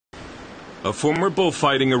a former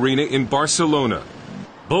bullfighting arena in Barcelona.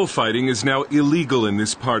 Bullfighting is now illegal in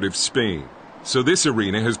this part of Spain, so this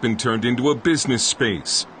arena has been turned into a business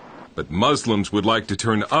space. But Muslims would like to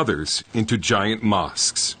turn others into giant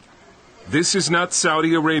mosques. This is not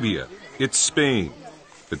Saudi Arabia, it's Spain.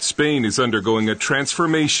 But Spain is undergoing a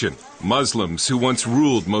transformation. Muslims who once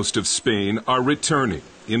ruled most of Spain are returning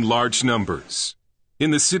in large numbers.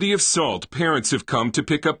 In the city of Salt, parents have come to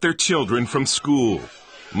pick up their children from school.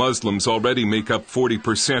 Muslims already make up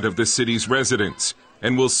 40% of the city's residents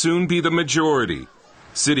and will soon be the majority.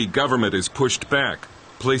 City government has pushed back,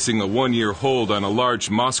 placing a one-year hold on a large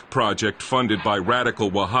mosque project funded by radical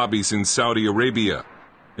Wahhabis in Saudi Arabia.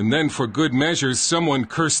 And then for good measure, someone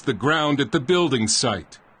cursed the ground at the building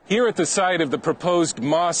site. Here at the site of the proposed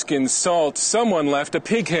mosque in Salt, someone left a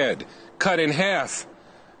pig head, cut in half.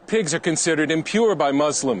 Pigs are considered impure by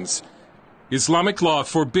Muslims. Islamic law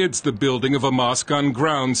forbids the building of a mosque on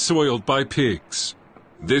ground soiled by pigs.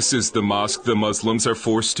 This is the mosque the Muslims are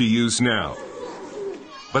forced to use now.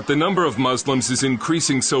 But the number of Muslims is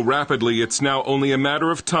increasing so rapidly it's now only a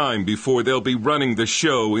matter of time before they'll be running the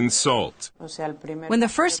show in Salt. When the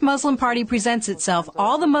first Muslim party presents itself,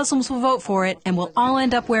 all the Muslims will vote for it and will all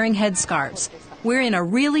end up wearing headscarves. We're in a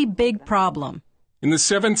really big problem. In the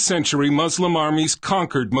 7th century, Muslim armies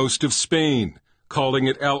conquered most of Spain, calling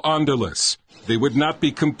it Al-Andalus. They would not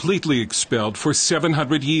be completely expelled for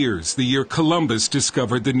 700 years, the year Columbus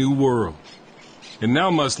discovered the New World. And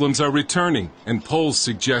now Muslims are returning, and polls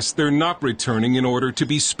suggest they're not returning in order to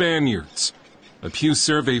be Spaniards. A Pew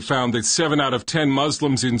survey found that 7 out of 10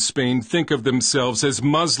 Muslims in Spain think of themselves as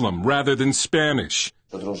Muslim rather than Spanish.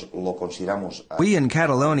 We in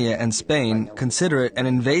Catalonia and Spain consider it an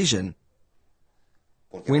invasion.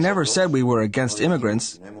 We never said we were against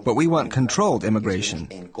immigrants, but we want controlled immigration.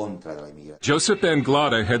 Josep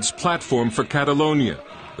Anglada heads Platform for Catalonia,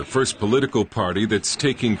 the first political party that's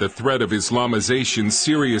taking the threat of Islamization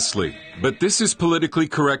seriously. But this is Politically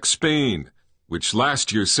Correct Spain, which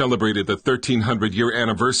last year celebrated the 1300-year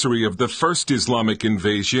anniversary of the first Islamic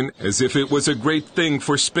invasion as if it was a great thing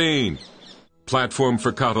for Spain. Platform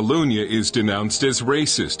for Catalonia is denounced as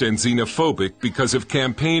racist and xenophobic because of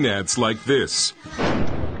campaign ads like this.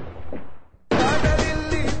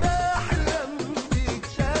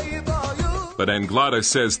 But Anglada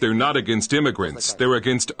says they're not against immigrants, they're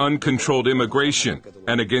against uncontrolled immigration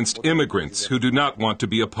and against immigrants who do not want to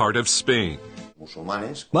be a part of Spain.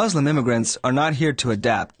 Muslim immigrants are not here to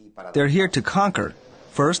adapt, they're here to conquer.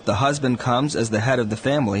 First, the husband comes as the head of the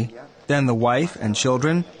family, then the wife and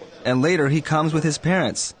children, and later he comes with his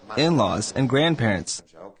parents, in-laws, and grandparents,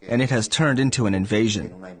 and it has turned into an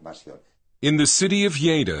invasion. In the city of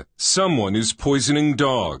Lleida, someone is poisoning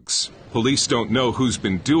dogs. Police don't know who's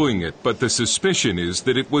been doing it, but the suspicion is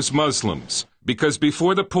that it was Muslims. Because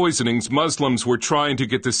before the poisonings, Muslims were trying to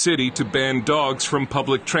get the city to ban dogs from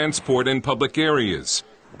public transport and public areas,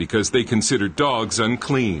 because they considered dogs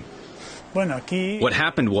unclean. What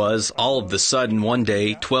happened was, all of a sudden, one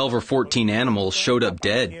day, 12 or 14 animals showed up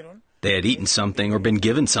dead. They had eaten something or been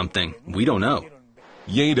given something. We don't know.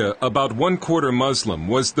 Lleida, about 1/4 Muslim,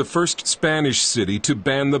 was the first Spanish city to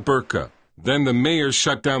ban the burqa. Then the mayor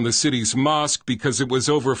shut down the city's mosque because it was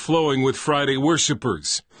overflowing with Friday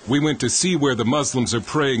worshippers. We went to see where the Muslims are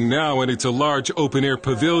praying now, and it's a large open-air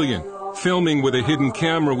pavilion. Filming with a hidden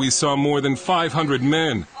camera, we saw more than 500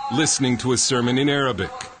 men listening to a sermon in Arabic.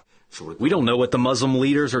 We don't know what the Muslim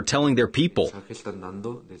leaders are telling their people.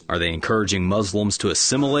 Are they encouraging Muslims to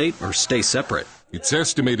assimilate or stay separate? It's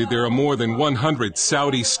estimated there are more than 100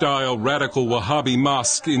 Saudi-style radical Wahhabi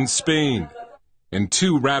mosques in Spain. And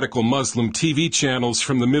 2 radical Muslim TV channels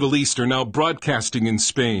from the Middle East are now broadcasting in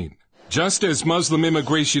Spain. Just as Muslim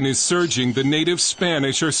immigration is surging, the native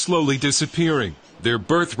Spanish are slowly disappearing. Their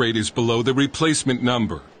birth rate is below the replacement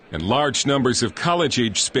number. And large numbers of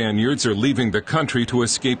college-age Spaniards are leaving the country to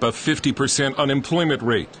escape a 50% unemployment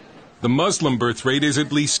rate. The Muslim birth rate is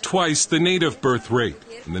at least twice the native birth rate,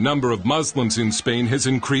 and the number of Muslims in Spain has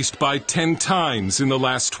increased by 10 times in the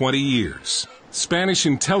last 20 years. Spanish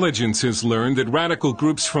intelligence has learned that radical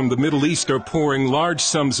groups from the Middle East are pouring large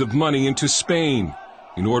sums of money into Spain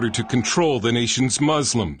in order to control the nation's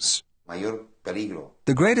Muslims.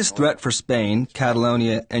 The greatest threat for Spain,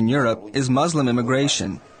 Catalonia, and Europe is Muslim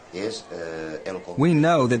immigration. We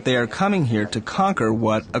know that they are coming here to conquer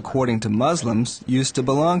what, according to Muslims, used to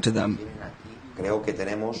belong to them.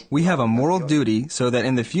 We have a moral duty so that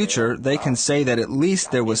in the future they can say that at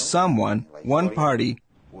least there was someone, one party,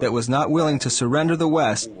 that was not willing to surrender the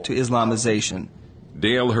West to Islamization.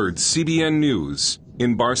 Dale Hurd, CBN News,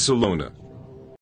 in Barcelona.